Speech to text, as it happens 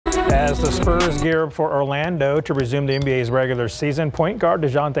As the Spurs gear up for Orlando to resume the NBA's regular season, point guard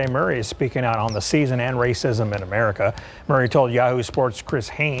DeJounte Murray is speaking out on the season and racism in America. Murray told Yahoo Sports' Chris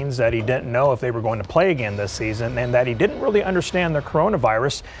Haynes that he didn't know if they were going to play again this season and that he didn't really understand the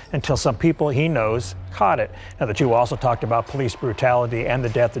coronavirus until some people he knows caught it. Now, the two also talked about police brutality and the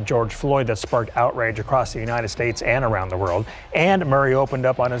death of George Floyd that sparked outrage across the United States and around the world. And Murray opened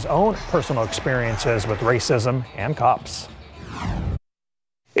up on his own personal experiences with racism and cops.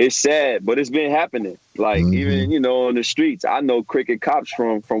 It's sad, but it's been happening. Like, even, on the streets, I know cricket cops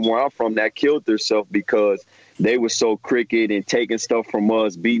from where I'm from that killed themselves because they were so cricket and taking stuff from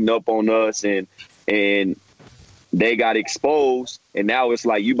us, beating up on us, and they got exposed. And now it's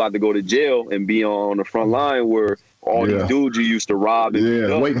like you about to go to jail and be on the front line where all these dudes you used to rob and beat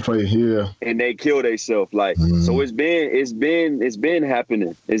up, waiting for you, and they kill themselves. Like, so it's been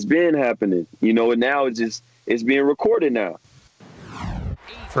happening. It's been happening, and now it's being recorded now.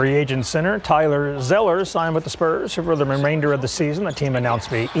 Free agent center Tyler Zeller signed with the Spurs for the remainder of the season. The team announced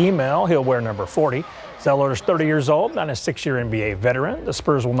via email he'll wear number 40. Zeller is 30 years old and a 6-year NBA veteran. The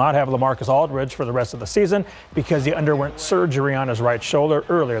Spurs will not have LaMarcus Aldridge for the rest of the season because he underwent surgery on his right shoulder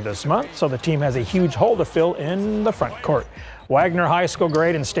earlier this month, so the team has a huge hole to fill in the front court. Wagner High School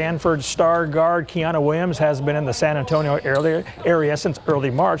grade and Stanford star guard Kiana Williams has been in the San Antonio area since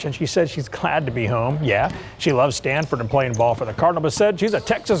early March, and she said she's glad to be home. Yeah, she loves Stanford and playing ball for the Cardinals, but said she's a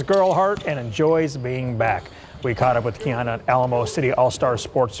Texas girl heart and enjoys being back. We caught up with Kiana at Alamo City All-Star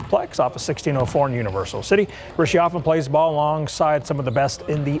Sportsplex off of 1604 in Universal City, where she often plays ball alongside some of the best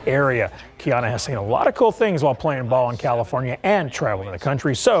in the area. Kiana has seen a lot of cool things while playing ball in California and traveling the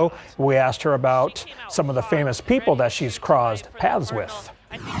country, so we asked her about some of the famous people that she's crossed paths with.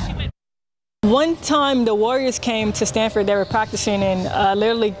 One time the Warriors came to Stanford, they were practicing, and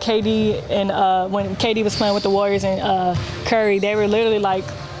literally KD, and when KD was playing with the Warriors and Curry, they were literally like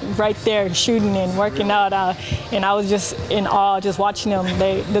right there shooting and working out, and I was just in awe just watching them.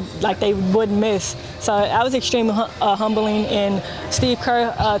 They wouldn't miss. So that was extremely humbling. And Steve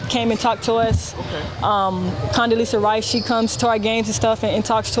Kerr came and talked to us. Condoleezza Rice, she comes to our games and stuff and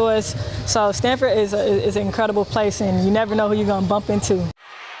talks to us. So Stanford is an incredible place, and you never know who you're going to bump into.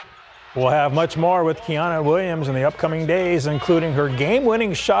 We'll have much more with Kiana Williams in the upcoming days, including her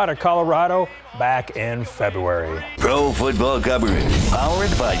game-winning shot at Colorado back in February. Pro football coverage, powered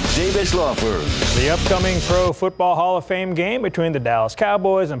by Davis Law Firm. The upcoming Pro Football Hall of Fame game between the Dallas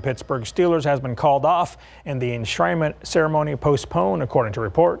Cowboys and Pittsburgh Steelers has been called off and the enshrinement ceremony postponed, according to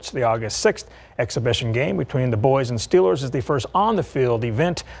reports. The August 6th exhibition game between the Boys and Steelers is the first on-the-field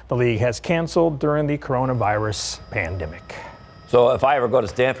event the league has canceled during the coronavirus pandemic. So if I ever go to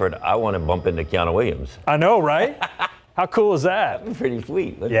Stanford, I want to bump into Kiana Williams. I know, right? How cool is that? That'd be pretty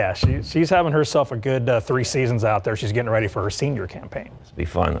sweet. Yeah, she's having herself a good 3 seasons out there. She's getting ready for her senior campaign. This will be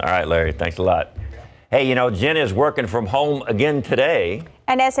fun. All right, Larry, thanks a lot. Hey, Jen is working from home again today.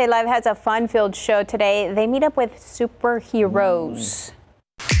 And SA Live has a fun-filled show today. They meet up with superheroes.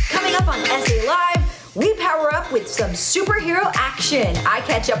 Coming up on SA Live, we power up with some superhero action. I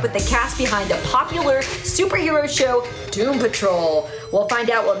catch up with the cast behind the popular superhero show, Doom Patrol. We'll find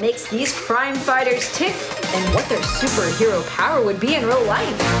out what makes these crime fighters tick and what their superhero power would be in real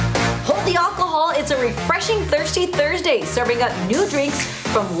life. Hold the alcohol, it's a refreshing Thirsty Thursday, serving up new drinks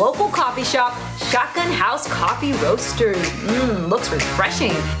from local coffee shop, Shotgun House Coffee Roasters. Looks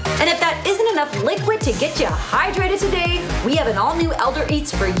refreshing. And if that isn't enough liquid to get you hydrated today, we have an all-new Elder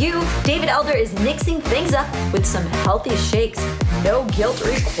Eats for you. David Elder is mixing things up with some healthy shakes. No guilt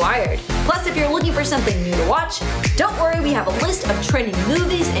required. Plus, if you're looking for something new to watch, don't worry, we have a list of trending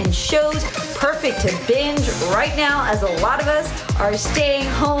movies and shows perfect to binge right now, as a lot of us are staying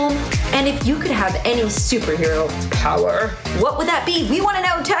home. And if you could have any superhero power, what would that be? We want to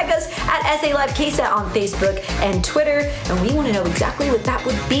know. Tag us at SA Live KSAT on Facebook and Twitter, and we want to know exactly what that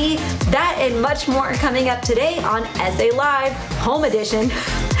would be. That and much more coming up today on SA Live Home Edition.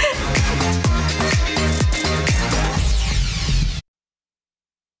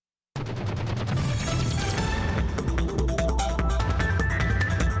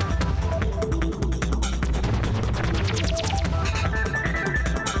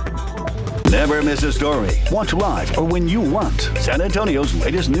 Never miss a story. Watch live or when you want. San Antonio's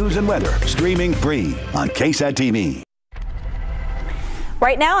latest news and weather, streaming free on KSAT TV.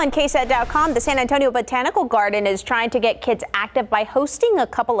 Right now on KSAT.com, the San Antonio Botanical Garden is trying to get kids active by hosting a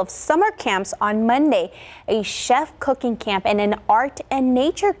couple of summer camps on Monday. A chef cooking camp and an art and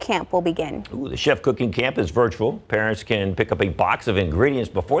nature camp will begin. Ooh, the chef cooking camp is virtual. Parents can pick up a box of ingredients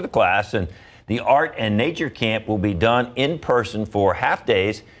before the class, and the art and nature camp will be done in person for half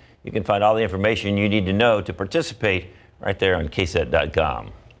days. You can find all the information you need to know to participate right there on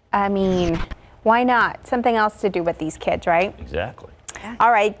KSAT.com. I mean, why not? Something else to do with these kids, right? Exactly.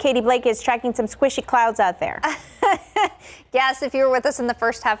 All right, Katie Blake is tracking some squishy clouds out there. Yes, if you were with us in the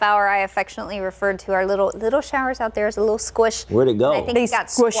first half hour, I affectionately referred to our little showers out there as a little squish. Where'd it go? I think it got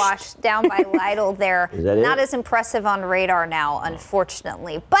squashed down by Lytle there. Is that Not it? as impressive on radar now,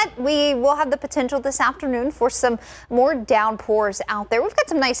 unfortunately. But we will have the potential this afternoon for some more downpours out there. We've got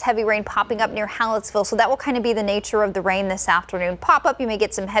some nice heavy rain popping up near Hallettsville, so that will kind of be the nature of the rain this afternoon. Pop up, you may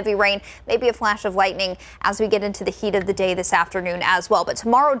get some heavy rain, maybe a flash of lightning as we get into the heat of the day this afternoon as well. But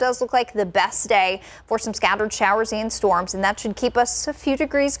tomorrow does look like the best day for some scattered showers and storms, and that should keep us a few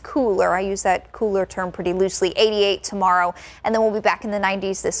degrees cooler. I use that cooler term pretty loosely. 88 tomorrow, and then we'll be back in the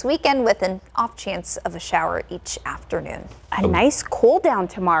 90s this weekend with an off chance of a shower each afternoon. A nice cool down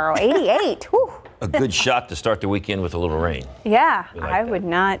tomorrow, 88. Whew. A good shot to start the weekend with a little rain. Yeah, We like I that. would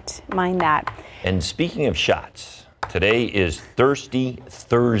not mind that. And speaking of shots, today is Thirsty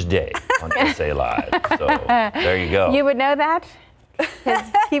Thursday on SA Live. So there you go. You would know that?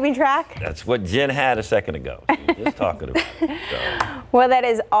 Keeping track? That's what Jen had a second ago. She was just talking about it. So. Well, that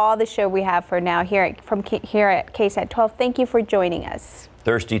is all the show we have for now here at KSAT 12. Thank you for joining us.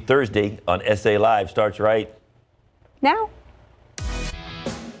 Thirsty Thursday on SA Live starts right now.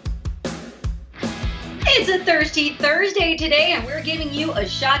 It's a Thirsty Thursday today, and we're giving you a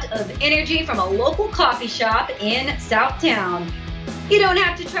shot of energy from a local coffee shop in Southtown. You don't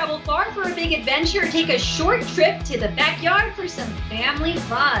have to travel far for a big adventure. Take a short trip to the backyard for some family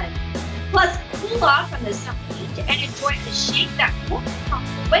fun. Plus, cool off from the summer heat and enjoy the shake that won't come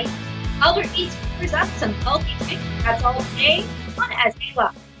away. Elder Eats offers up some healthy drinks. That's all today on SA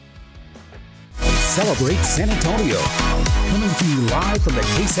Live. Celebrate San Antonio. Coming to you live from the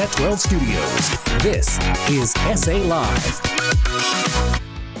KSAT 12 studios. This is SA Live.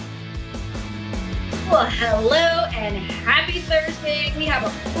 Well, hello and happy Thursday. We have a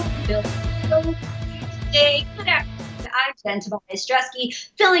full bill today. Good afternoon. I'm Jen Tobias Dresky,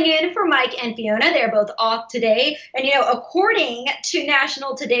 filling in for Mike and Fiona. They're both off today. And, according to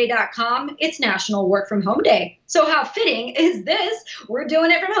nationaltoday.com, it's National Work From Home Day. So how fitting is this? We're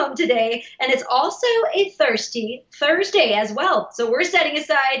doing it from home today. And it's also a Thirsty Thursday as well. So we're setting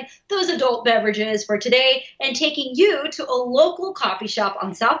aside those adult beverages for today and taking you to a local coffee shop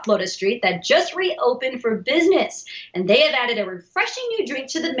on South Lotus Street that just reopened for business. And they have added a refreshing new drink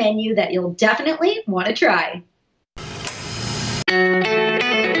to the menu that you'll definitely want to try.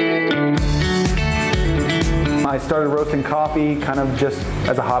 I started roasting coffee kind of just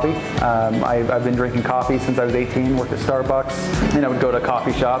as a hobby. I've been drinking coffee since I was 18, worked at Starbucks, and I would go to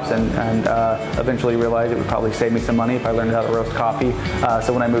coffee shops and eventually realized it would probably save me some money if I learned how to roast coffee.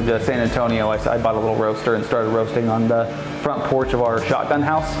 So when I moved to San Antonio, I bought a little roaster and started roasting on the front porch of our shotgun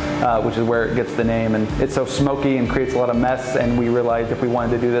house, which is where it gets the name. And it's so smoky and creates a lot of mess, and we realized if we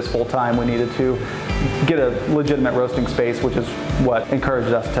wanted to do this full time, we needed to get a legitimate roasting space, which is what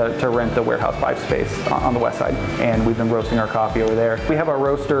encouraged us to rent the Warehouse 5 space on the west side. And we've been roasting our coffee over there. We have our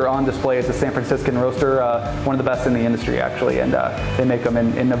roaster on display. It's a San Franciscan roaster, one of the best in the industry actually, and they make them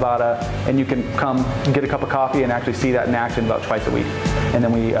in Nevada, and you can come get a cup of coffee and actually see that in action about twice a week. And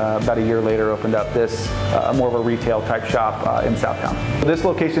then we, about a year later, opened up this more of a retail type shop in Southtown. This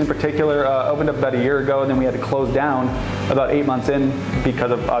location in particular opened up about a year ago, and then we had to close down about 8 months in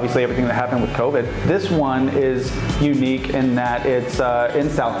because of obviously everything that happened with COVID. This one is unique in that it's in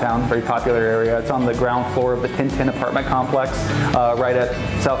Southtown, very popular area. It's on the ground floor of the 1010 apartment complex, right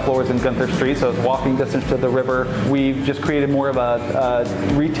at South Flores and Gunther Street, so it's walking distance to the river. We've just created more of a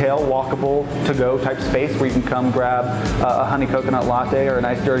retail, walkable, to-go type space where you can come grab a honey coconut latte or a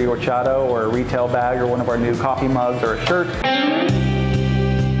nice dirty horchata or a retail bag or one of our new coffee mugs or a shirt.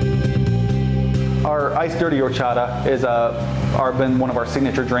 Our iced dirty horchata is been one of our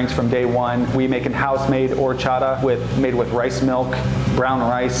signature drinks from day one. We make a house-made horchata made with rice milk, brown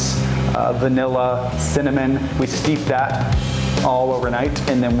rice, vanilla, cinnamon. We steep that all overnight,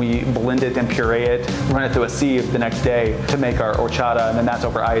 and then we blend it and puree it, run it through a sieve the next day to make our horchata, and then that's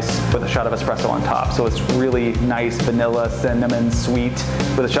over ice with a shot of espresso on top. So it's really nice vanilla, cinnamon, sweet.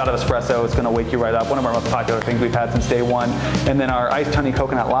 With a shot of espresso, it's going to wake you right up. One of our most popular things we've had since day one. And then our iced honey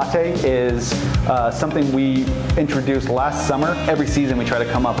coconut latte is something we introduced last summer. Every season we try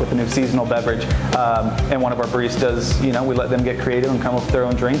to come up with a new seasonal beverage, and one of our baristas, we let them get creative and come up with their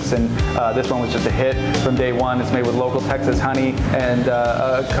own drinks, and this one was just a hit from day one. It's made with local Texas honey and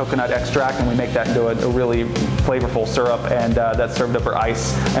coconut extract, and we make that into a really flavorful syrup, and that's served over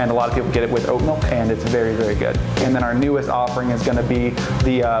ice, and a lot of people get it with oat milk, and it's very, very good. And then our newest offering is going to be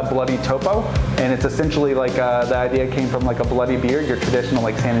the Bloody Topo, and it's essentially like the idea came from like a bloody beer, your traditional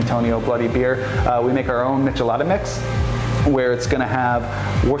like San Antonio bloody beer. We make our own michelada mix, where it's going to have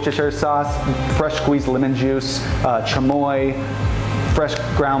Worcestershire sauce, fresh squeezed lemon juice, chamoy, fresh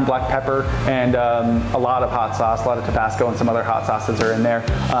ground black pepper, and a lot of hot sauce, a lot of Tabasco and some other hot sauces are in there.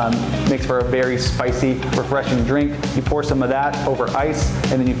 Makes for a very spicy, refreshing drink. You pour some of that over ice,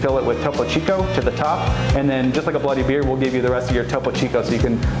 and then you fill it with Topo Chico to the top, and then just like a bloody beer, we'll give you the rest of your Topo Chico so you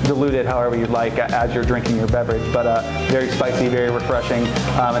can dilute it however you'd like as you're drinking your beverage. But very spicy, very refreshing,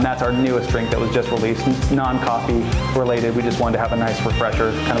 and that's our newest drink that was just released, non-coffee related. We just wanted to have a nice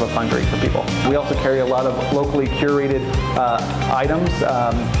refresher, kind of a fun drink for people. We also carry a lot of locally curated items,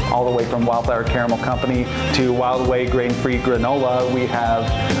 all the way from Wildflower Caramel Company to Wild Way grain-free granola. We have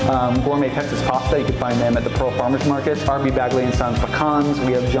Gourmet Texas Pasta. You can find them at the Pearl Farmers Market. RB Bagley & Sons pecans.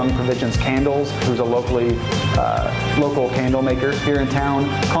 We have Jung Provisions candles, who's a local candle maker here in town.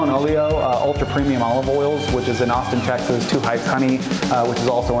 Con Olio, ultra premium olive oils, which is in Austin, Texas. Two Heights Honey, which is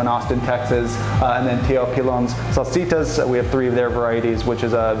also in Austin, Texas. And then Tio Pilon's Salsitas. We have 3 of their varieties, which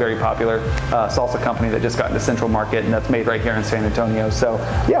is a very popular salsa company that just got into Central Market, and that's made right here in San Antonio. So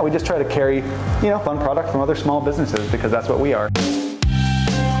yeah, we just try to carry, fun product from other small businesses because that's what we are.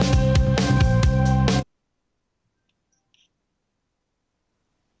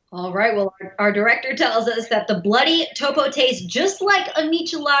 All right, well, our director tells us that the bloody topo tastes just like a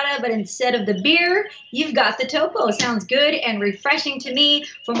michelada, but instead of the beer, you've got the topo. Sounds good and refreshing to me.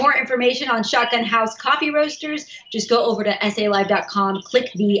 For more information on Shotgun House Coffee Roasters, just go over to SALive.com, click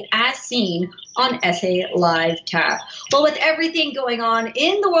the As Seen on SA Live tab. Well, with everything going on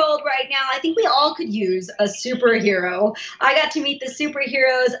in the world right now, I think we all could use a superhero. I got to meet the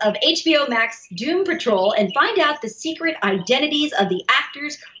superheroes of HBO Max Doom Patrol and find out the secret identities of the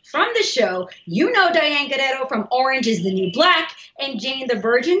actors from the show. You know Diane Guerrero from Orange is the New Black and Jane the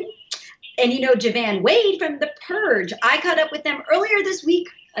Virgin. And you know Javan Wade from The Purge. I caught up with them earlier this week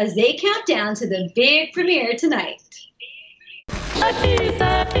as they count down to the big premiere tonight.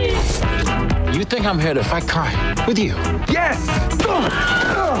 You think I'm here to fight crime with you? Yes!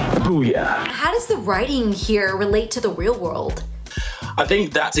 Booyah. How does the writing here relate to the real world? I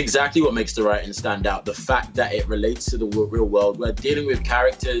think that's exactly what makes the writing stand out. The fact that it relates to the real world. We're dealing with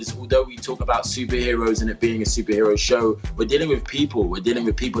characters, although we talk about superheroes and it being a superhero show, we're dealing with people. We're dealing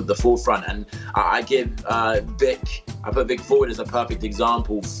with people at the forefront. And I give Vic, I put Vic forward as a perfect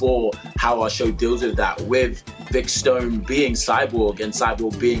example for how our show deals with that, with Vic Stone being Cyborg and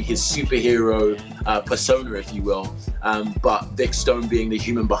Cyborg being his superhero persona, if you will. But Vic Stone being the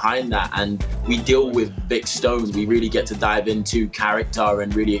human behind that. And we deal with Vic Stone. We really get to dive into character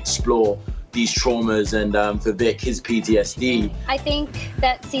and really explore these traumas and for Vic, his PTSD. I think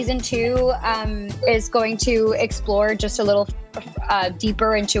that season 2 is going to explore just a little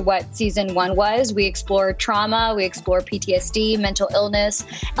deeper into what season 1 was. We explore trauma, we explore PTSD, mental illness,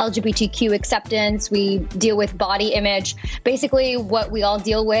 LGBTQ acceptance, we deal with body image, basically what we all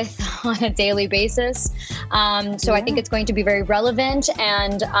deal with on a daily basis. So I think it's going to be very relevant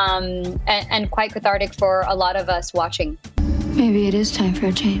and quite cathartic for a lot of us watching. Maybe it is time for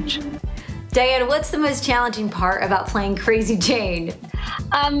a change. Diane, what's the most challenging part about playing Crazy Jane?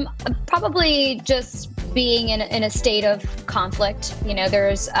 Probably just being in a state of conflict. You know,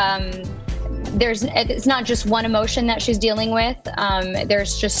 it's not just one emotion that she's dealing with.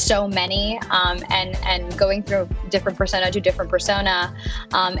 There's just so many, and going through different persona to different persona,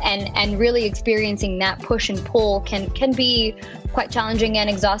 and really experiencing that push and pull can be quite challenging and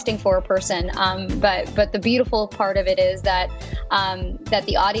exhausting for a person. But the beautiful part of it is that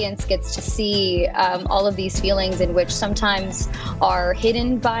the audience gets to see all of these feelings in which sometimes are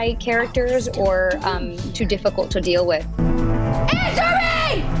hidden by characters or too difficult to deal with. Answer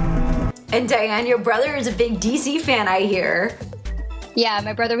me! And Diane, your brother is a big DC fan, I hear. Yeah,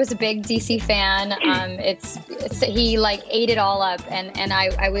 my brother was a big DC fan. He like ate it all up, and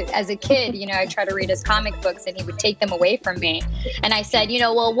I was, as a kid, you know, I tried to read his comic books, and he would take them away from me. And I said, you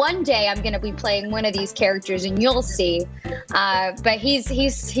know, well, one day I'm gonna be playing one of these characters, and you'll see. But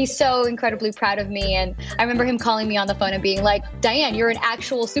he's so incredibly proud of me, and I remember him calling me on the phone and being like, Diane, you're an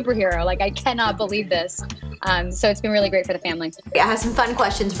actual superhero. Like, I cannot believe this. So it's been really great for the family. I have some fun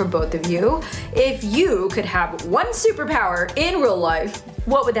questions for both of you. If you could have one superpower in real life,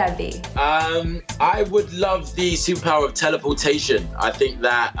 what would that be? I would love the superpower of teleportation. I think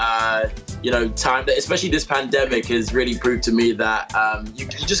that, you know, especially this pandemic has really proved to me that you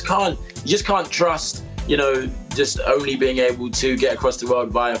just can't trust, you know, just only being able to get across the world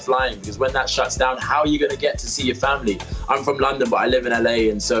via flying, because when that shuts down, how are you going to get to see your family? I'm from London, but I live in LA,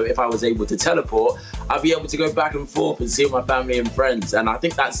 and so if I was able to teleport, I'd be able to go back and forth and see my family and friends. And I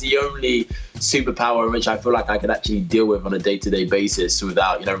think that's the only superpower in which I feel like I could actually deal with on a day-to-day basis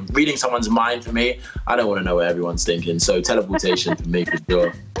without, you know, reading someone's mind. For me, I don't want to know what everyone's thinking, so teleportation for me for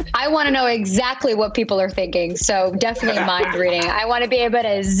sure. I want to know exactly what people are thinking, so definitely mind reading. I want to be able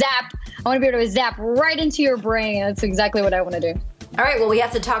to zap. I want to be able to zap right into your brain. That's exactly what I want to do. All right, well, we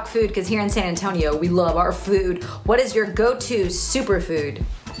have to talk food because here in San Antonio, we love our food. What is your go-to superfood?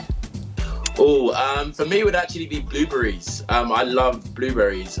 Oh, for me, it would actually be blueberries. I love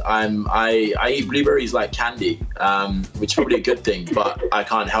blueberries. I eat blueberries like candy, which is probably a good thing, but I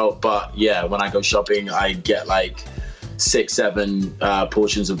can't help. But yeah, when I go shopping, I get like 6-7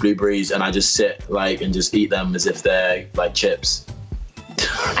 portions of blueberries, and I just sit like and just eat them as if they're like chips.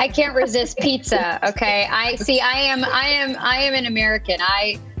 I can't resist pizza. Okay, I am an American.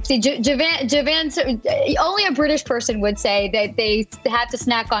 Javan's only a British person would say that they have to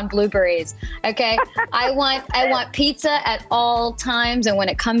snack on blueberries. Okay, I want pizza at all times, and when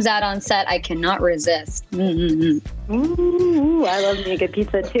it comes out on set, I cannot resist. Ooh, I love me a good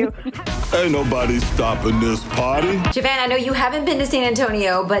pizza too. Ain't nobody stopping this party. Javan, I know you haven't been to San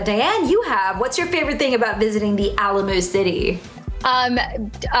Antonio, but Diane, you have. What's your favorite thing about visiting the Alamo City?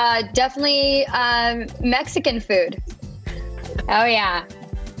 Definitely Mexican food. Oh yeah.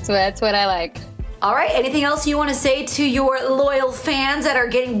 So that's what I like. All right, anything else you want to say to your loyal fans that are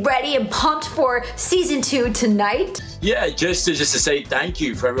getting ready and pumped for season 2 tonight? Yeah, just to say thank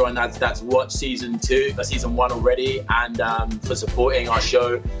you for everyone that's watched season 1 already, and for supporting our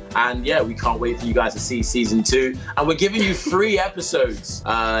show. And yeah, we can't wait for you guys to see season 2. And we're giving you 3 episodes.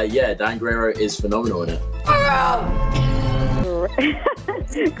 Yeah, Diane Guerrero is phenomenal in it.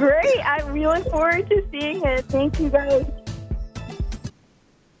 Great, we look forward to seeing it. Thank you guys.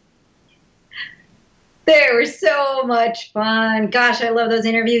 They were so much fun. Gosh, I love those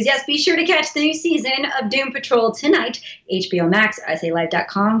interviews. Yes, be sure to catch the new season of Doom Patrol tonight. HBO Max,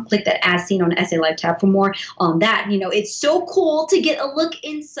 SALive.com. Click that As Seen on SA Live tab for more on that. You know, it's so cool to get a look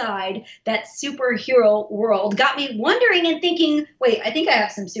inside that superhero world. Got me wondering and thinking, wait, I think I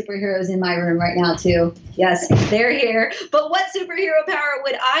have some superheroes in my room right now too. Yes, they're here. But what superhero power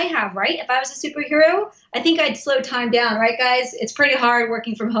would I have, right? If I was a superhero, I think I'd slow time down, right, guys? It's pretty hard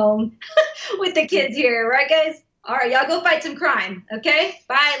working from home with the kids here, right, guys? All right, y'all go fight some crime, okay?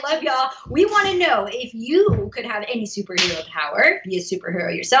 Bye, love y'all. We want to know if you could have any superhero power, be a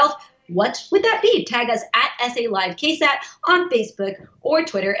superhero yourself, what would that be? Tag us at SA Live KSAT on Facebook or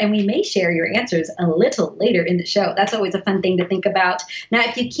Twitter, and we may share your answers a little later in the show. That's always a fun thing to think about. Now,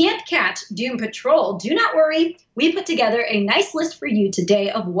 if you can't catch Doom Patrol, do not worry. We put together a nice list for you today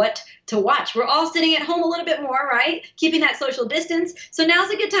of what to watch. We're all sitting at home a little bit more, right? Keeping that social distance. So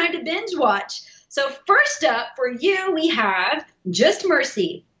now's a good time to binge watch. So first up for you, we have Just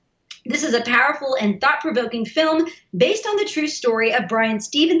Mercy. This is a powerful and thought-provoking film based on the true story of Bryan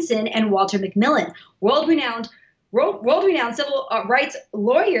Stevenson and Walter McMillian. World-renowned civil rights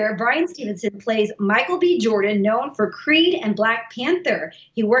lawyer Bryan Stevenson plays Michael B. Jordan, known for Creed and Black Panther.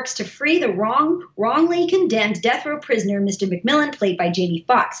 He works to free the wrongly condemned death row prisoner, Mr. McMillan, played by Jamie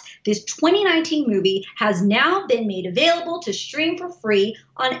Foxx. This 2019 movie has now been made available to stream for free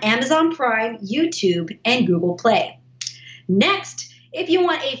on Amazon Prime, YouTube, and Google Play. Next, if you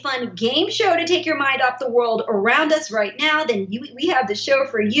want a fun game show to take your mind off the world around us right now, then we have the show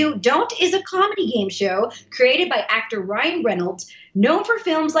for you. Don't is a comedy game show created by actor Ryan Reynolds, known for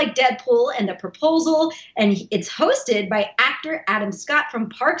films like Deadpool and The Proposal, and it's hosted by actor Adam Scott from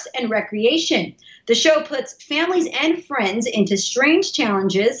Parks and Recreation. The show puts families and friends into strange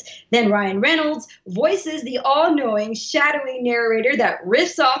challenges. Then Ryan Reynolds voices the all-knowing, shadowy narrator that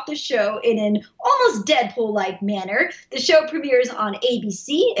riffs off the show in an almost Deadpool-like manner. The show premieres on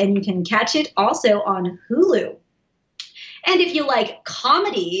ABC, and you can catch it also on Hulu. And if you like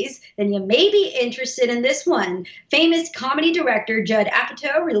comedies, then you may be interested in this one. Famous comedy director Judd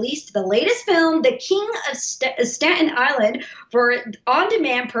Apatow released the latest film, The King of Staten Island, for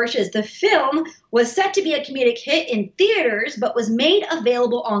on-demand purchase. The film was set to be a comedic hit in theaters, but was made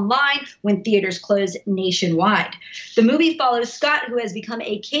available online when theaters closed nationwide. The movie follows Scott, who has become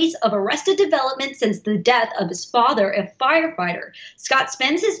a case of arrested development since the death of his father, a firefighter. Scott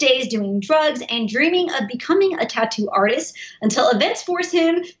spends his days doing drugs and dreaming of becoming a tattoo artist until events force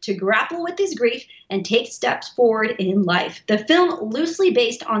him to grapple with his grief and take steps forward in life. The film, loosely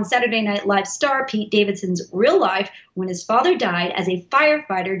based on Saturday Night Live star Pete Davidson's real life when his father died as a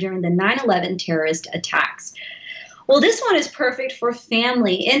firefighter during the 9/11 terrorist attacks. Well, this one is perfect for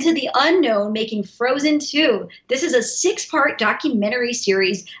family. Into the Unknown, making Frozen 2. This is a 6-part documentary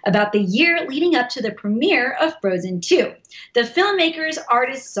series about the year leading up to the premiere of Frozen 2. The filmmakers,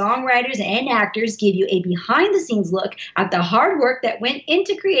 artists, songwriters, and actors give you a behind-the-scenes look at the hard work that went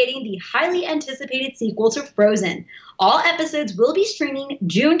into creating the highly anticipated sequel to Frozen. All episodes will be streaming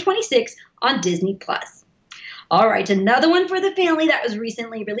June 26th on Disney+. All right, another one for the family that was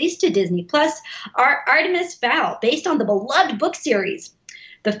recently released to Disney+, are Artemis Fowl, based on the beloved book series.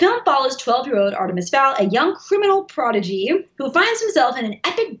 The film follows 12-year-old Artemis Fowl, a young criminal prodigy who finds himself in an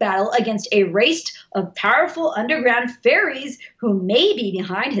epic battle against a race of powerful underground fairies who may be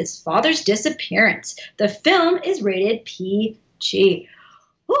behind his father's disappearance. The film is rated PG.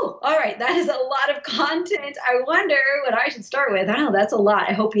 Whew, all right, that is a lot of content. I wonder what I should start with. I don't know, that's a lot.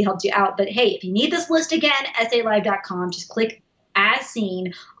 I hope we helped you out. But hey, if you need this list again, SALive.com, just click As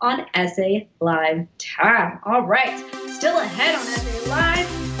Seen on SA Live tab. All right, still ahead on SA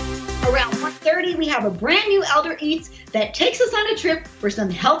Live. Around 1:30, we have a brand new Elder Eats that takes us on a trip for some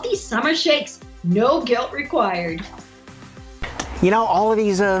healthy summer shakes. No guilt required. You know, all of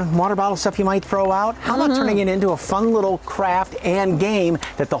these water bottle stuff you might throw out, how about turning it into a fun little craft and game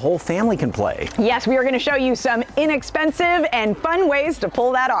that the whole family can play? Yes, we are going to show you some inexpensive and fun ways to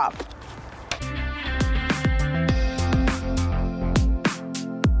pull that off.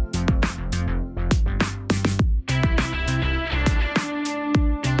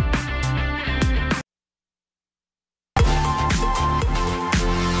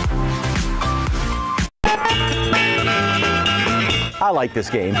 I like this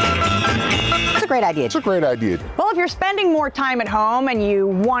game. It's a great idea. It's a great idea. Well, if you're spending more time at home and you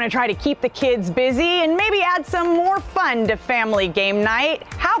want to try to keep the kids busy and maybe add some more fun to family game night,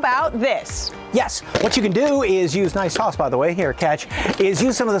 how about this? Yes, what you can do is use, nice toss by the way, here, catch, is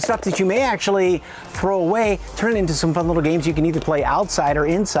use some of the stuff that you may actually throw away, turn it into some fun little games you can either play outside or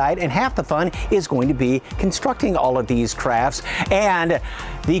inside, and half the fun is going to be constructing all of these crafts. And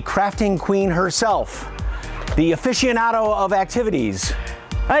the crafting queen herself, the aficionado of activities,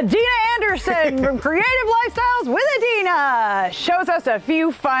 Adina Anderson from Creative Lifestyles with Adina shows us a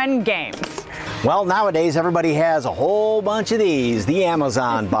few fun games. Well, nowadays everybody has a whole bunch of these, the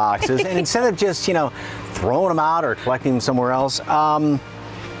Amazon boxes, and instead of just, you know, throwing them out or collecting them somewhere else,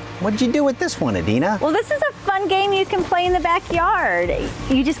 what'd you do with this one, Adina? Well, this is a fun game you can play in the backyard.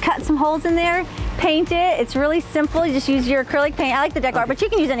 You just cut some holes in there, paint it. It's really simple. You just use your acrylic paint. I like the deck art, but you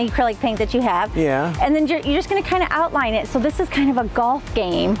can use any acrylic paint that you have. Yeah. And then you're just going to kind of outline it. So this is kind of a golf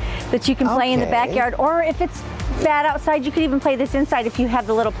game that you can play in the backyard. Or if it's bad outside, you could even play this inside if you have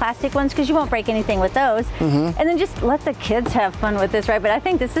the little plastic ones, because you won't break anything with those. And then just let the kids have fun with this, right? But I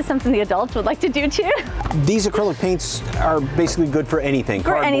think this is something the adults would like to do too. These acrylic paints are basically good for anything.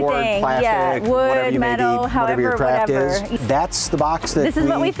 For cardboard, anything, plastic, yeah, wood, whatever you metal, may need, however, whatever your craft whatever. is. That's the box that this is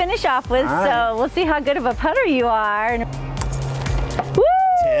what we finish off with, so we'll see how good of a putter you are. Woo!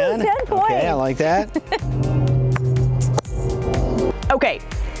 10 points. Okay, I like that. Okay,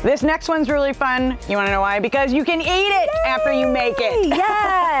 this next one's really fun. You want to know why? Because you can eat it after you make it.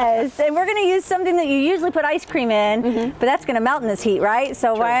 Yes, and we're going to use something that you usually put ice cream in, but that's going to melt in this heat, right?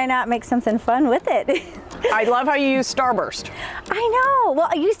 So why not make something fun with it? I love how you use Starburst. I know. Well,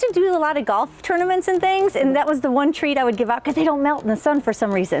 I used to do a lot of golf tournaments and things, and that was the one treat I would give out because they don't melt in the sun for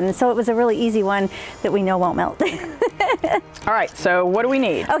some reason. So it was a really easy one that we know won't melt. All right, so what do we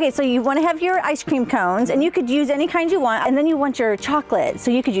need? Okay, so you want to have your ice cream cones, and you could use any kind you want, and then you want your chocolate. So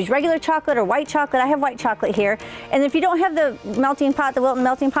you could use regular chocolate or white chocolate. I have white chocolate here. And if you don't have the melting pot, the Wilton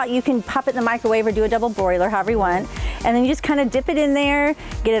melting pot, you can pop it in the microwave or do a double broiler, however you want. And then you just kind of dip it in there,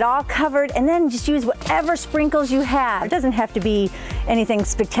 get it all covered, and then just use whatever sprinkles you have. It doesn't have to be anything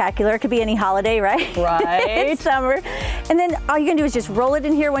spectacular. It could be any holiday, right? Right. It's summer. And then all you're gonna do is just roll it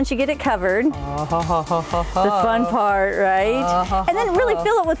in here once you get it covered. The fun part, right? And then really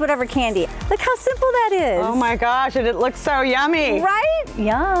fill it with whatever candy. Look how simple that is. Oh my gosh, and it looks so yummy. Right?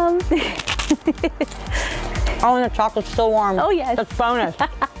 Yum. Oh, and the chocolate's still warm. Oh yes. That's bonus.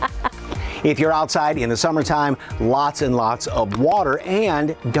 If you're outside in the summertime, lots and lots of water,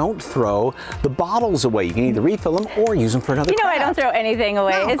 and don't throw the bottles away. You can either refill them or use them for another craft. craft. I don't throw anything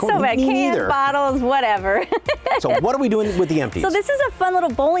away. No, it's so bad. Cans, neither. bottles, whatever. So what are we doing with the empties? So this is a fun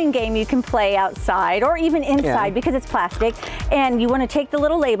little bowling game you can play outside or even inside because it's plastic. And you want to take the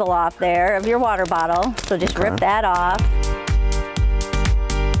little label off there of your water bottle. So just rip that off.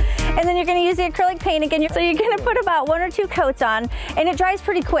 And then you're going to use the acrylic paint again. So you're going to put about 1 or 2 coats on, and it dries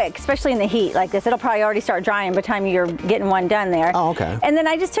pretty quick, especially in the heat like this. It'll probably already start drying by the time you're getting one done there. Oh, okay. And then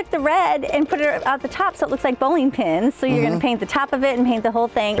I just took the red and put it out the top so it looks like bowling pins. So you're going to paint the top of it and paint the whole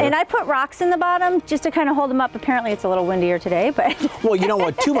thing. And I put rocks in the bottom just to kind of hold them up. Apparently it's a little windier today, but well, you don't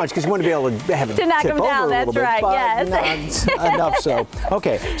want too much because you want to be able to have it to knock tip them down. over a That's little right. bit, Yes. Not enough so.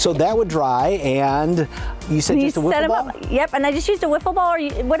 Okay, so that would dry, and you said just a wiffle ball? Yep, and I just used a wiffle ball or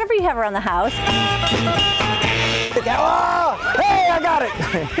whatever you have around the house. Oh, hey, I got it.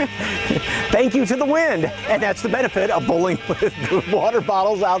 Thank you to the wind, and that's the benefit of bowling with water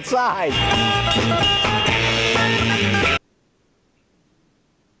bottles outside.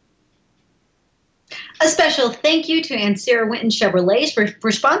 A special thank you to Ancira Winton Chevrolet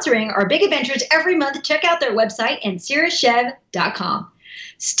for sponsoring our big adventures every month. Check out their website, ancirachev.com.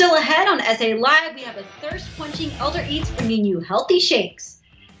 Still ahead on SA Live, we have a thirst-quenching Elder Eats bringing you healthy shakes.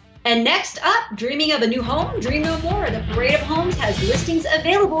 And next up, dreaming of a new home? Dream no more. The Parade of Homes has listings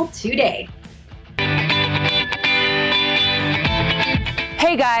available today.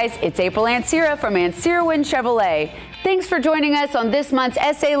 Hey guys, it's April Ancira from Ancira Winton Chevrolet. Thanks for joining us on this month's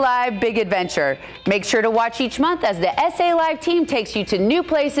SA Live Big Adventure. Make sure to watch each month as the SA Live team takes you to new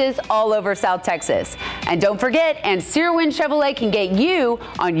places all over South Texas. And don't forget, Ancira Winton Chevrolet can get you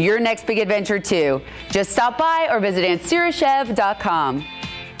on your next big adventure too. Just stop by or visit ancirachev.com.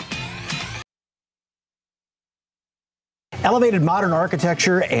 Elevated modern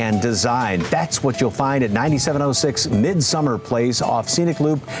architecture and design. That's what you'll find at 9706 Midsummer Place off Scenic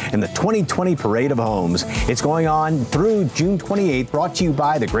Loop in the 2020 Parade of Homes. It's going on through June 28th, brought to you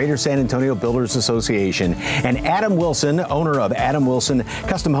by the Greater San Antonio Builders Association. And Adam Wilson, owner of Adam Wilson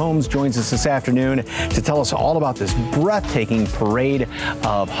Custom Homes, joins us this afternoon to tell us all about this breathtaking Parade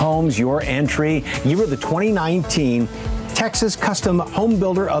of Homes. Your entry, you were the 2019 Texas Custom Home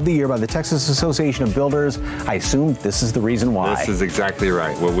Builder of the Year by the Texas Association of Builders. I assume this is the reason why. This is exactly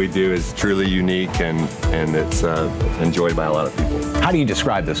right. What we do is truly unique, and it's enjoyed by a lot of people. How do you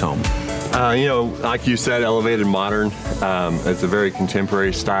describe this home? You know, like you said, elevated modern. It's a very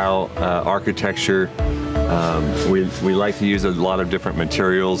contemporary style architecture. We like to use a lot of different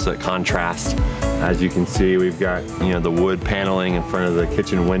materials that contrast. As you can see, we've got, you know, the wood paneling in front of the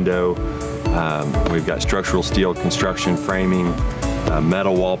kitchen window. We've got structural steel construction framing,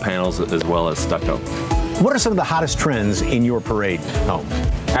 metal wall panels, as well as stucco. What are some of the hottest trends in your parade home?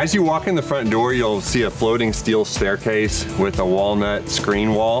 As you walk in the front door, you'll see a floating steel staircase with a walnut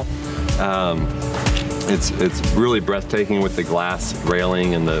screen wall. It's really breathtaking with the glass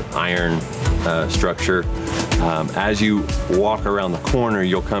railing and the iron structure. As you walk around the corner,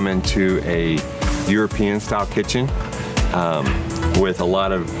 you'll come into a European-style kitchen. With a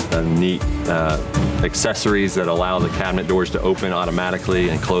lot of neat accessories that allow the cabinet doors to open automatically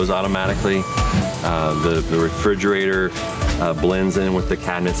and close automatically. The refrigerator blends in with the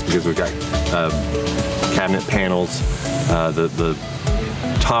cabinets because we've got cabinet panels. The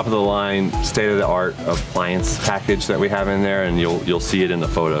top of the line, state-of-the-art appliance package that we have in there, and you'll see it in the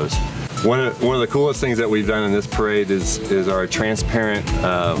photos. One of the coolest things that we've done in this parade is our transparent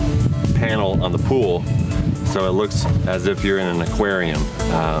panel on the pool. So it looks as if you're in an aquarium.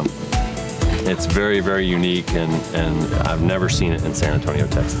 It's very, very unique, and I've never seen it in San Antonio,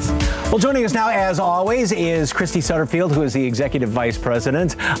 Texas. Well, joining us now, as always, is Christy Sutterfield, who is the Executive Vice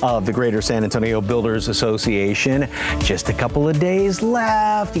President of the Greater San Antonio Builders Association. Just a couple of days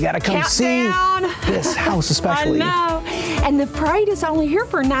left. You got to come see this house especially. I know. And the parade is only here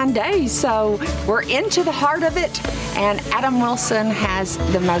for 9 days, so we're into the heart of it. And Adam Wilson has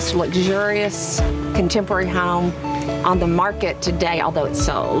the most luxurious contemporary home on the market today, although it's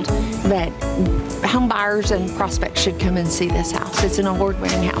sold. But home buyers and prospects should come and see this house. It's an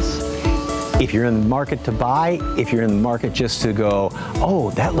award-winning house. If you're in the market to buy, if you're in the market just to go, oh,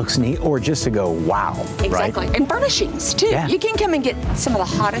 that looks neat, or just to go, wow. Exactly. Right? And furnishings, too. Yeah. You can come and get some of the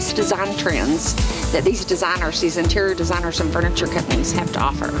hottest design trends that these designers, these interior designers and furniture companies have to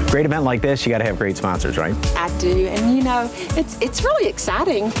offer. Great event like this, you got to have great sponsors, right? I do, and you know, it's really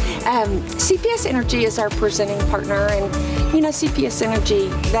exciting. CPS Energy is our presenting partner, and you know, CPS Energy,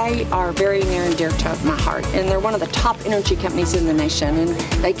 they are very near and dear to my heart, and they're one of the top energy companies in the nation, and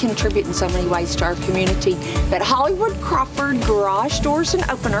they contribute in so many ways to our community. But Hollywood Crawford Garage Doors and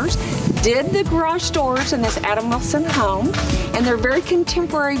Openers did the garage doors in this Adam Wilson home, and they're very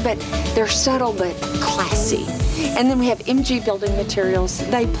contemporary, but they're subtle but classy. And then we have MG Building Materials.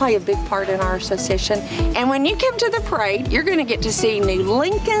 They play a big part in our association. And when you come to the parade, you're going to get to see new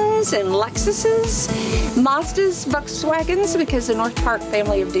Lincolns and Lexuses, Mazdas, Volkswagens, because the North Park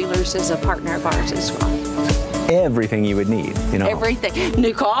family of dealers is a partner of ours as well. everything you would need. Everything.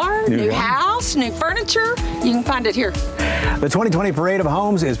 New car, new house, new furniture. You can find it here. The 2020 Parade of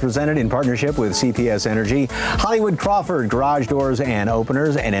Homes is presented in partnership with CPS Energy, Hollywood Crawford Garage Doors and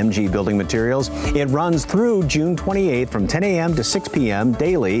Openers, and MG Building Materials. It runs through June 28th from 10 a.m. to 6 p.m.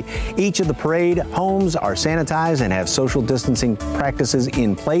 daily. Each of the parade homes are sanitized and have social distancing practices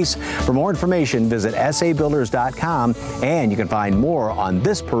in place. For more information, visit sabuilders.com, and you can find more on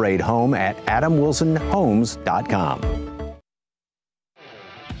this parade home at adamwilsonhomes.com.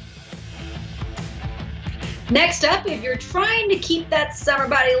 Next up, if you're trying to keep that summer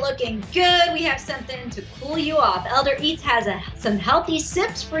body looking good, we have something to cool you off. Elder Eats has some healthy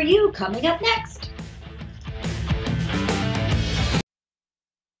sips for you coming up next.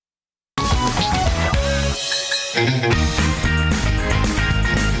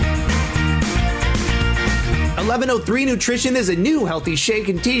 .1103 Nutrition is a new healthy shake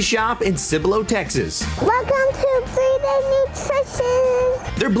and tea shop in Cibolo, Texas. Welcome to Freedom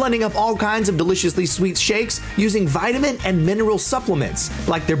Nutrition. They're blending up all kinds of deliciously sweet shakes using vitamin and mineral supplements,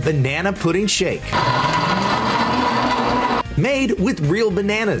 like their banana pudding shake, made with real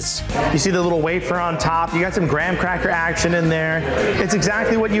bananas. You see the little wafer on top. You got some graham cracker action in there. It's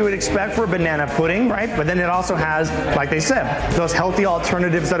exactly what you would expect for a banana pudding, right? But then it also has, like they said, those healthy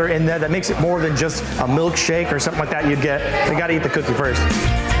alternatives that are in there that makes it more than just a milkshake or something like that you'd get. You gotta eat the cookie first.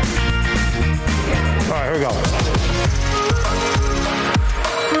 All right, here we go.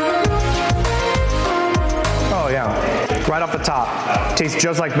 Oh yeah, right off the top. Tastes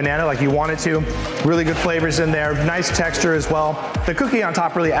just like banana, like you want it to. Really good flavors in there, nice texture as well. The cookie on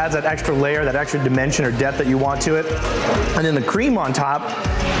top really adds that extra layer, that extra dimension or depth that you want to it. And then the cream on top,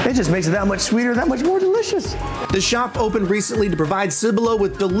 it just makes it that much sweeter, that much more delicious. The shop opened recently to provide Cibolo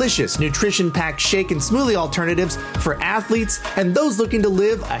with delicious nutrition-packed shake and smoothie alternatives for athletes and those looking to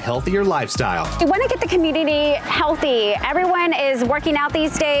live a healthier lifestyle. We want to get the community healthy. Everyone is working out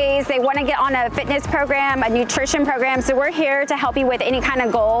these days. They want to get on a fitness program, a nutrition program. So we're here to help you with any kind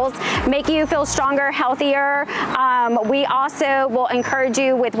of goals, make you feel stronger, healthier. We also will encourage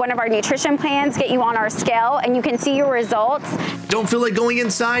you with one of our nutrition plans, get you on our scale, and you can see your results. Don't feel like going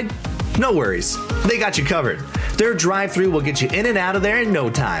inside? No worries. They got you covered. Their drive-thru will get you in and out of there in no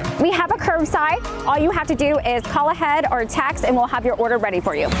time. We have a curbside. All you have to do is call ahead or text, and we'll have your order ready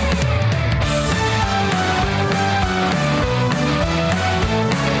for you.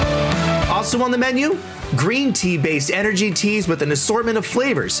 Also on the menu, green tea-based energy teas with an assortment of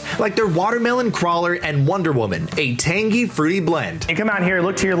flavors, like their Watermelon Crawler and Wonder Woman, a tangy, fruity blend. You come out here,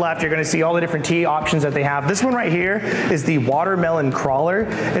 look to your left, you're gonna see all the different tea options that they have. This one right here is the Watermelon Crawler.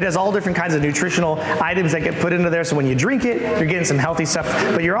 It has all different kinds of nutritional items that get put into there, so when you drink it, you're getting some healthy stuff,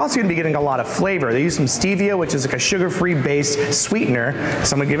 but you're also gonna be getting a lot of flavor. They use some stevia, which is like a sugar-free based sweetener,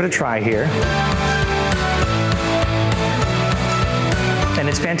 so I'm gonna give it a try here. And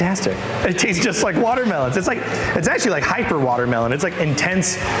it's fantastic. It tastes just like watermelons. It's actually like hyper watermelon. It's like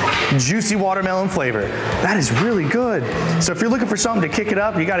intense, juicy watermelon flavor. That is really good. So if you're looking for something to kick it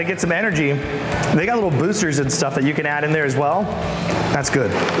up, you got to get some energy. They got little boosters and stuff that you can add in there as well. That's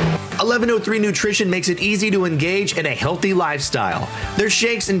good. 1103 Nutrition makes it easy to engage in a healthy lifestyle. Their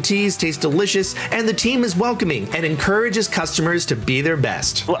shakes and teas taste delicious, and the team is welcoming and encourages customers to be their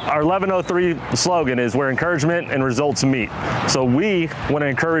best. Our 1103 slogan is where encouragement and results meet. So we want to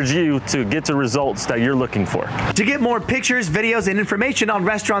encourage you to get to results that you're looking for. To get more pictures, videos, and information on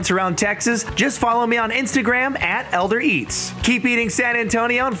restaurants around Texas, just follow me on Instagram at Elder Eats. Keep eating San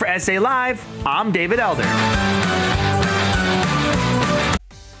Antonio, and for SA Live, I'm David Elder.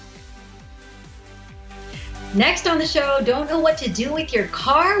 Next on the show, don't know what to do with your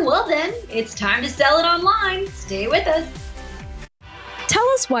car? Well then, it's time to sell it online. Stay with us. Tell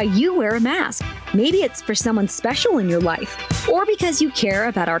us why you wear a mask. Maybe it's for someone special in your life, or because you care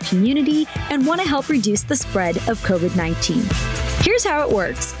about our community and want to help reduce the spread of COVID-19. Here's how it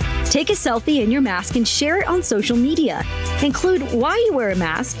works. Take a selfie in your mask and share it on social media. Include why you wear a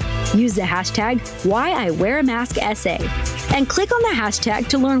mask, use the hashtag WhyIWearAMaskSA, and click on the hashtag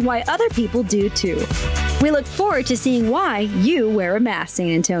to learn why other people do too. We look forward to seeing why you wear a mask, San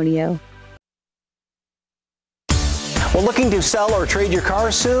Antonio. Well, looking to sell or trade your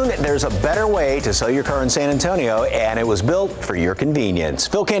car soon? There's a better way to sell your car in San Antonio, and it was built for your convenience.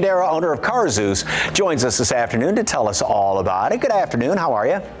 Phil Candera, owner of CarZeus, joins us this afternoon to tell us all about it. Good afternoon. How are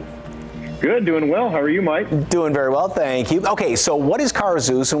you? Good, doing well. How are you, Mike? Doing very well, thank you. Okay, so what is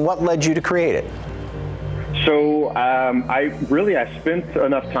CarZeus and what led you to create it? So I spent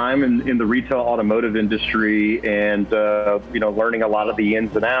enough time in the retail automotive industry and, learning a lot of the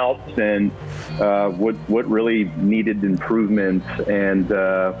ins and outs and what really needed improvement. And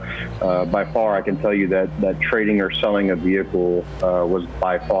by far, I can tell you that trading or selling a vehicle was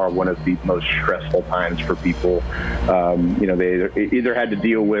by far one of the most stressful times for people. They either had to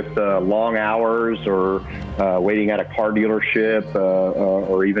deal with long hours or waiting at a car dealership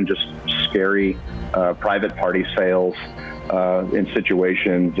or even just scary private party sales in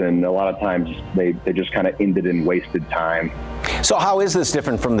situations, and a lot of times they just kind of ended in wasted time. So how is this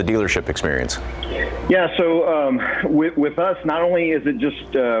different from the dealership experience? Yeah, so with us, not only is it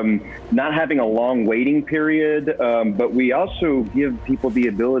just not having a long waiting period, but we also give people the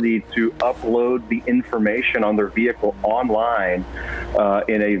ability to upload the information on their vehicle online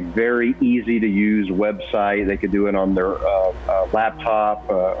in a very easy to use website. They could do it on their laptop,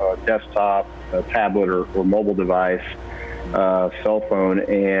 desktop, tablet, or mobile device. Cell phone,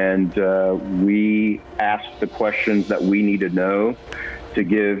 and we ask the questions that we need to know to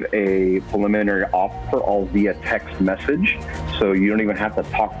give a preliminary offer, all via text message. So you don't even have to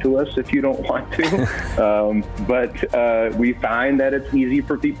talk to us if you don't want to. But we find that it's easy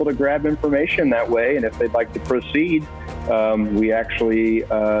for people to grab information that way, and if they'd like to proceed, we actually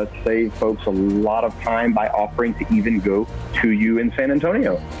save folks a lot of time by offering to even go to you in San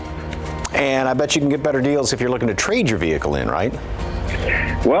Antonio. And I bet you can get better deals if you're looking to trade your vehicle in, right?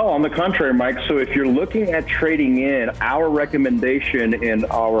 Well, on the contrary, Mike, so if you're looking at trading in, our recommendation in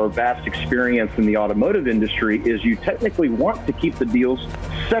our vast experience in the automotive industry is you technically want to keep the deals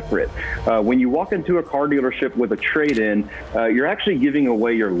separate. When you walk into a car dealership with a trade-in, you're actually giving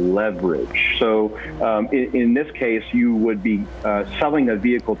away your leverage. So in this case, you would be selling a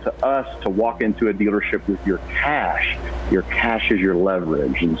vehicle to us to walk into a dealership with your cash. Your cash is your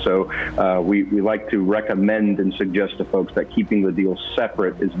leverage. And so we like to recommend and suggest to folks that keeping the deals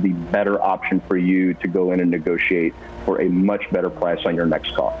separate is the better option for you to go in and negotiate for a much better price on your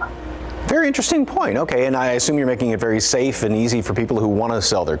next car. Very interesting point. Okay, and I assume you're making it very safe and easy for people who want to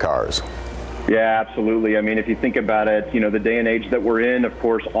sell their cars. Yeah, absolutely. I mean, if you think about it, the day and age that we're in, of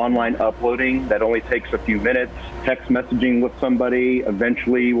course, online uploading, that only takes a few minutes. Text messaging with somebody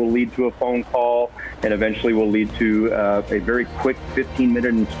eventually will lead to a phone call and eventually will lead to a very quick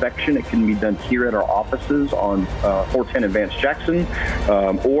 15-minute inspection. It can be done here at our offices on 410 Advanced Jackson.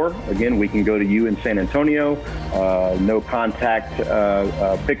 Or, again, we can go to you in San Antonio. No contact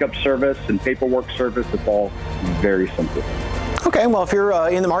pickup service and paperwork service. It's all very simple. Okay, well, if you're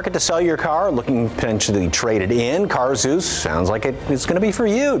in the market to sell your car, looking to potentially trade it in, CarZeus sounds like it's going to be for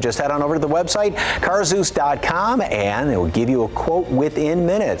you. Just head on over to the website, carzeus.com, and it will give you a quote within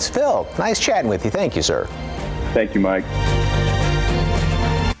minutes. Phil, nice chatting with you. Thank you, sir. Thank you, Mike.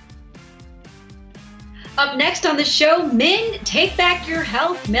 Up next on the show, men, take back your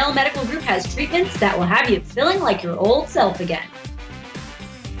health. Male Medical Group has treatments that will have you feeling like your old self again.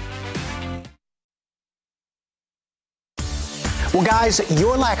 Well, guys,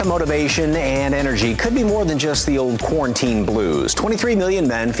 your lack of motivation and energy could be more than just the old quarantine blues. 23 million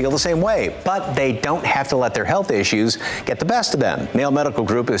men feel the same way, but they don't have to let their health issues get the best of them. Male Medical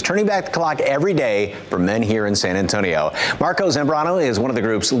Group is turning back the clock every day for men here in San Antonio. Marco Zambrano is one of the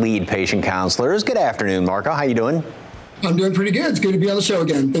group's lead patient counselors. Good afternoon, Marco. How you doing? I'm doing pretty good. It's good to be on the show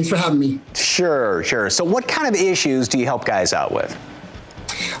again. Thanks for having me. Sure. So what kind of issues do you help guys out with?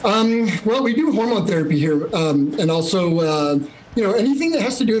 Well, we do hormone therapy here, and also anything that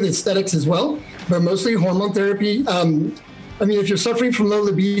has to do with aesthetics as well, but mostly hormone therapy. If you're suffering from low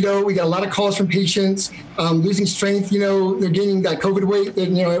libido, we got a lot of calls from patients losing strength. They're gaining that COVID weight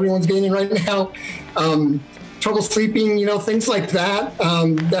that everyone's gaining right now. Trouble sleeping, things like that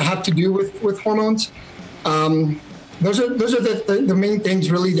that have to do with hormones. Those are the main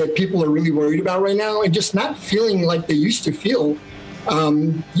things really that people are really worried about right now, and just not feeling like they used to feel.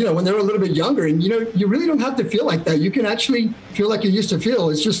 When they were a little bit younger, and you really don't have to feel like that. You can actually feel like you used to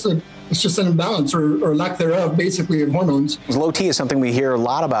feel. It's just an imbalance or lack thereof, basically, of hormones. Low T is something we hear a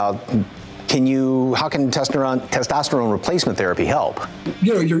lot about. How can testosterone replacement therapy help?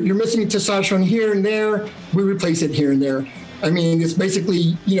 You're missing testosterone here and there. We replace it here and there. It's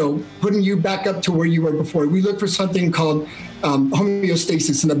basically, putting you back up to where you were before. We look for something called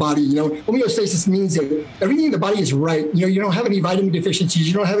homeostasis in the body. Homeostasis means that everything in the body is right. You don't have any vitamin deficiencies.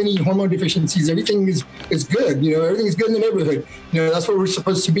 You don't have any hormone deficiencies. Everything is good. Everything is good in the neighborhood. That's where we're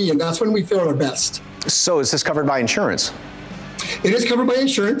supposed to be, and that's when we feel our best. So is this covered by insurance? It is covered by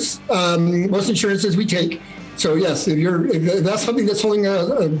insurance. Most insurances we take. So yes, if that's something that's holding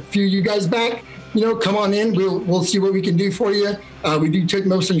a few of you guys back, come on in. We'll see what we can do for you. We do take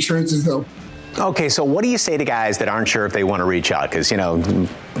most insurances though. Okay, so what do you say to guys that aren't sure if they want to reach out? Because, you know,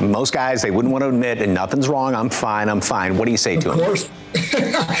 most guys, they wouldn't want to admit, and nothing's wrong, I'm fine. What do you say to them? Of course.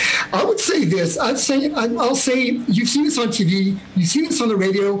 I would say this. I'll say, you've seen this on TV, you've seen this on the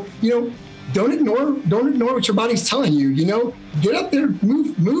radio, you know, don't ignore what your body's telling you, you know, get up there,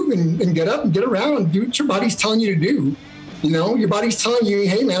 move and get up and get around, do what your body's telling you to do. You know, your body's telling you,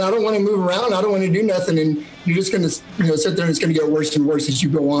 hey man, I don't want to move around, I don't want to do nothing, and you're just going to, you know, sit there and it's going to get worse and worse as you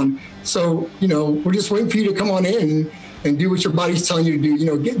go on. So, you know, we're just waiting for you to come on in and do what your body's telling you to do. You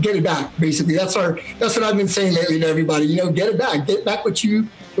know, get it back. Basically, that's what I've been saying lately to everybody. You know, get it back. Get back what you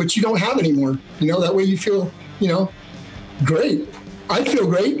don't have anymore. You know, that way you feel, you know, great. I feel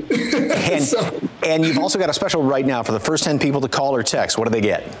great. And you've also got a special right now for the first 10 people to call or text. What do they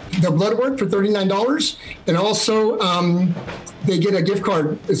get? The blood work for $39, and also they get a gift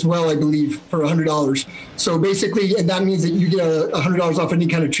card as well, I believe, for $100. So basically, and that means that you get $100 off any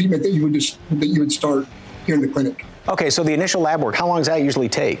kind of treatment that you would start here in the clinic. Okay, so the initial lab work, how long does that usually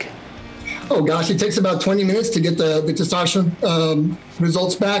take? Oh gosh, it takes about 20 minutes to get the testosterone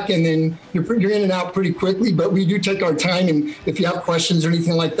results back, and then you're in and out pretty quickly. But we do take our time, and if you have questions or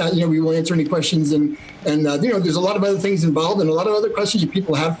anything like that, you know, we will answer any questions. And you know, there's a lot of other things involved, and a lot of other questions that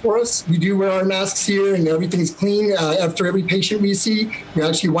people have for us. We do wear our masks here, and everything's clean. After every patient we see, we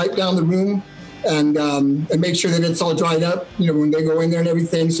actually wipe down the room and make sure that it's all dried up, you know, when they go in there and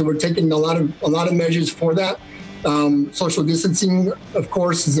everything. So we're taking a lot of measures for that. Social distancing, of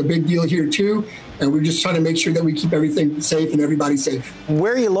course, is a big deal here too, and we're just trying to make sure that we keep everything safe and everybody safe.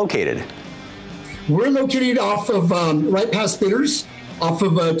 Where are you located? We're located off of right past Bitters, off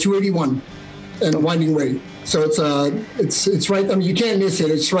of 281 and Winding Way. So it's right. I mean, you can't miss it.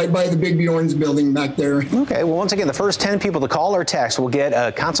 It's right by the Big Bjorn's building back there. Okay. Well, once again, the first 10 people to call or text will get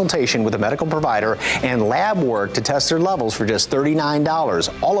a consultation with a medical provider and lab work to test their levels for just $39.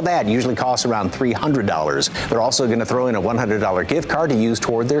 All of that usually costs around $300. They're also going to throw in a $100 gift card to use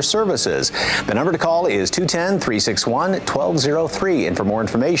toward their services. The number to call is 210-361-1203. And for more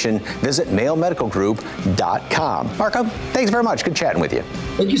information, visit MayoMedicalGroup.com. Marco, thanks very much. Good chatting with you.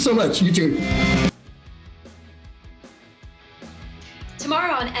 Thank you so much. You too.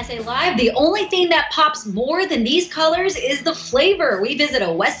 Tomorrow on SA Live, the only thing that pops more than these colors is the flavor. We visit a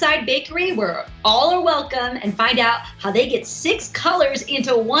Westside bakery where all are welcome and find out how they get 6 colors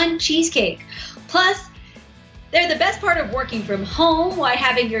into one cheesecake. Plus, they're the best part of working from home, why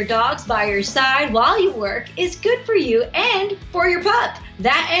having your dogs by your side while you work is good for you and for your pup.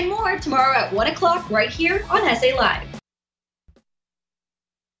 That and more tomorrow at 1 o'clock right here on SA Live.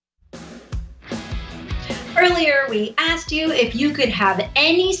 Earlier, we asked you if you could have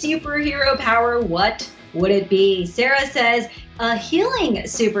any superhero power, what would it be? Sarah says, a healing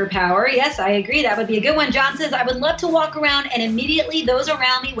superpower. Yes, I agree. That would be a good one. John says, I would love to walk around and immediately those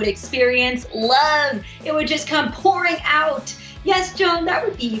around me would experience love. It would just come pouring out. Yes, John, that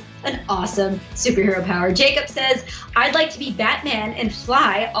would be an awesome superhero power. Jacob says, I'd like to be Batman and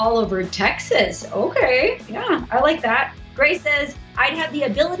fly all over Texas. Okay, yeah, I like that. Grace says, I'd have the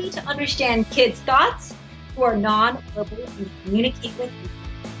ability to understand kids' thoughts who are non-verbal and communicate with you.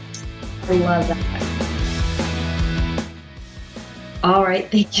 I love that. All right,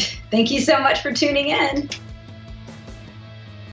 thank you so much for tuning in.